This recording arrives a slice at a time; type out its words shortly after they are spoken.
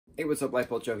Hey, what's up,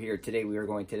 Lightbolt Joe here. Today we are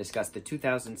going to discuss the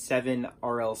 2007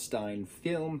 R.L. Stine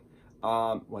film.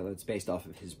 Well, it's based off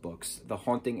of his books. The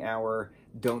Haunting Hour,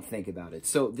 Don't Think About It.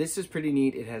 So this is pretty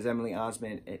neat. It has Emily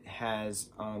Osment. It has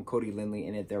Cody Lindley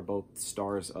in it. They're both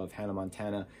stars of Hannah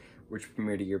Montana, which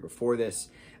premiered a year before this.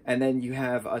 And then you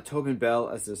have Tobin Bell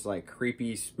as this like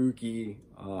creepy, spooky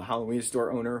Halloween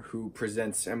store owner who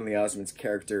presents Emily Osment's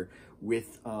character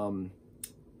with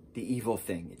the evil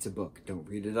thing. It's a book. Don't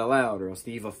read it aloud or else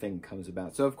the evil thing comes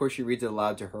about. So of course she reads it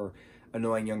aloud to her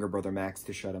annoying younger brother Max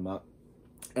to shut him up.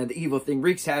 And the evil thing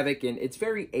wreaks havoc, and it's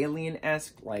very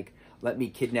alien-esque, like, let me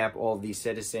kidnap all these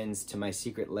citizens to my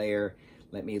secret lair,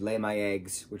 let me lay my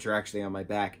eggs, which are actually on my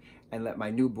back, and let my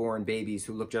newborn babies,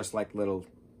 who look just like little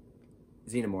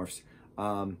xenomorphs,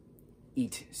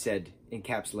 eat said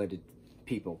encapsulated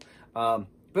people. But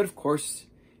of course,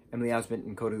 Emily Osment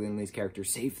and Cody Lindley's character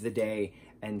save the day,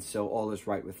 and so all is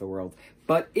right with the world.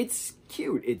 But it's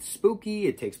cute, it's spooky,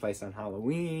 it takes place on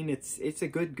Halloween, it's a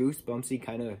good goosebumpsy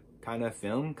kind of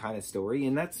film, kind of story,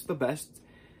 and that's the best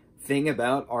thing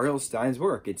about R.L. Stine's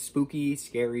work. It's spooky,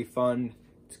 scary, fun,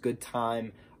 it's a good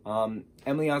time.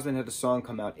 Emily Osment had a song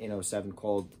come out in 2007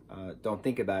 called Don't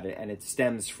Think About It, and it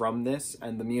stems from this,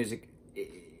 and the music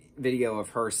video of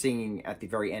her singing at the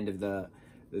very end of the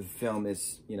film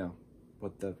is, you know,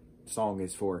 what the song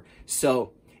is for.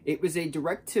 So it was a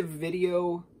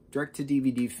direct-to-video,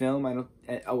 direct-to-DVD film.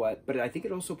 But I think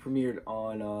it also premiered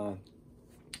on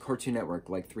Cartoon Network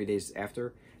like 3 days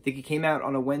after. I think it came out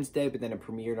on a Wednesday, but then it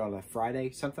premiered on a Friday,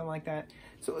 something like that.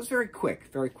 So it was very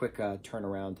quick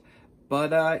turnaround.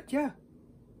 But yeah,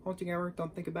 Haunting Hour,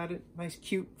 Don't Think About It. Nice,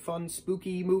 cute, fun,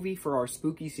 spooky movie for our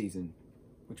spooky season.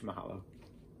 Mucho mahalo.